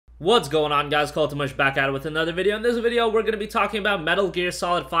What's going on, guys? Cultimush back at it with another video. In this video, we're going to be talking about Metal Gear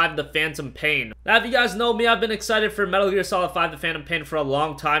Solid 5 The Phantom Pain. Now, if you guys know me, I've been excited for Metal Gear Solid 5 The Phantom Pain for a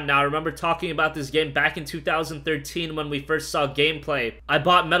long time now. I remember talking about this game back in 2013 when we first saw gameplay. I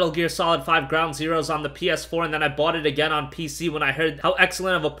bought Metal Gear Solid 5 Ground Zeroes on the PS4, and then I bought it again on PC when I heard how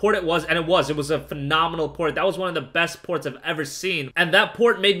excellent of a port it was, and it was a phenomenal port. That was one of the best ports I've ever seen, and that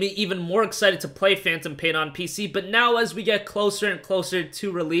port made me even more excited to play Phantom Pain on PC. But now, as we get closer and closer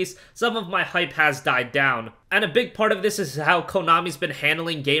to release, some of my hype has died down. And a big part of this is how Konami's been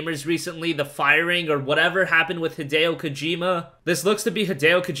handling gamers recently, the firing or whatever happened with Hideo Kojima. This looks to be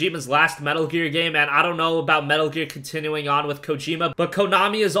Hideo Kojima's last Metal Gear game, and I don't know about Metal Gear continuing on with Kojima, but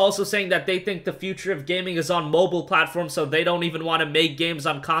Konami is also saying that they think the future of gaming is on mobile platforms, so they don't even want to make games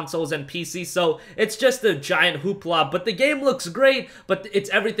on consoles and PC, so it's just a giant hoopla. But the game looks great, but it's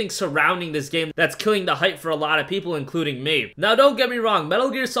everything surrounding this game that's killing the hype for a lot of people, including me. Now, don't get me wrong, Metal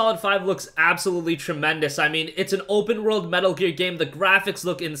Gear Solid 5 looks absolutely tremendous. I mean, it's an open world Metal Gear game, the graphics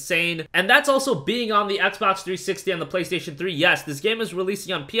look insane, and that's also being on the Xbox 360 and the PlayStation 3. Yes, this game is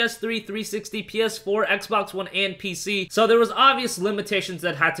releasing on PS3, 360, PS4, Xbox One, and PC, so there was obvious limitations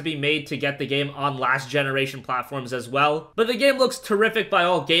that had to be made to get the game on last generation platforms as well. But the game looks terrific by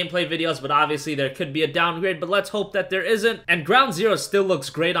all gameplay videos, but obviously there could be a downgrade, but let's hope that there isn't. And Ground Zero still looks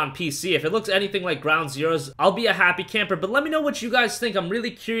great on PC. If it looks anything like Ground Zeroes, I'll be a happy camper. But let me know what you guys think. I'm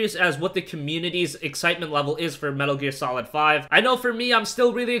really curious as what the community's excitement level is for Metal Gear Solid 5. I know for me, I'm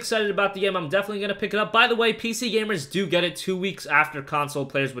still really excited about the game. I'm definitely going to pick it up. By the way, PC gamers do get it 2 weeks after console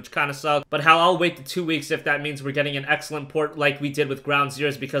players, which kind of sucks. But hell, I'll wait the 2 weeks if that means we're getting an excellent port like we did with Ground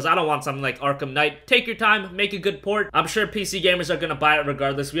Zeroes, because I don't want something like Arkham Knight. Take your time, make a good port. I'm sure PC gamers are going to buy it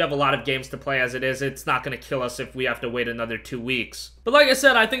regardless. We have a lot of games to play as it is. It's not going to kill us if we have to wait another 2 weeks. But like I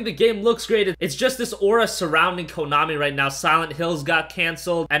said, I think the game looks great. It's just this aura surrounding Konami right now. Silent Hills got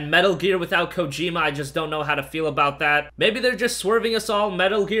canceled, and Metal Gear without Kojima, I just don't know how to feel about that. Maybe they're just swerving us all.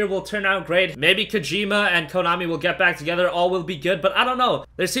 Metal Gear will turn out great. Maybe Kojima and Konami will get back together. All will be good, but I don't know.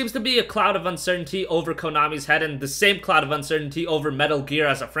 There seems to be a cloud of uncertainty over Konami's head, and the same cloud of uncertainty over Metal Gear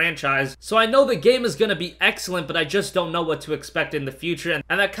as a franchise. So I know the game is going to be excellent, but I just don't know what to expect in the future,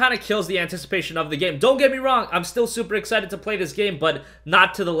 and that kind of kills the anticipation of the game. Don't get me wrong, I'm still super excited to play this game, but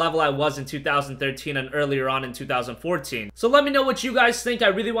not to the level I was in 2013 and earlier on in 2014. So let me know what you guys think. I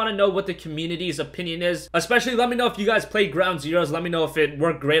really want to know what the community's opinion is. Especially let me know if you guys played Ground Zeroes. Let me know if it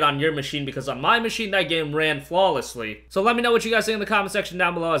worked great on your machine, because on my machine, that game ran flawlessly. So let me know what you guys think in the comment section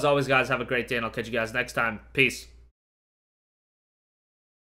down below. As always, guys, have a great day, and I'll catch you guys next time. Peace.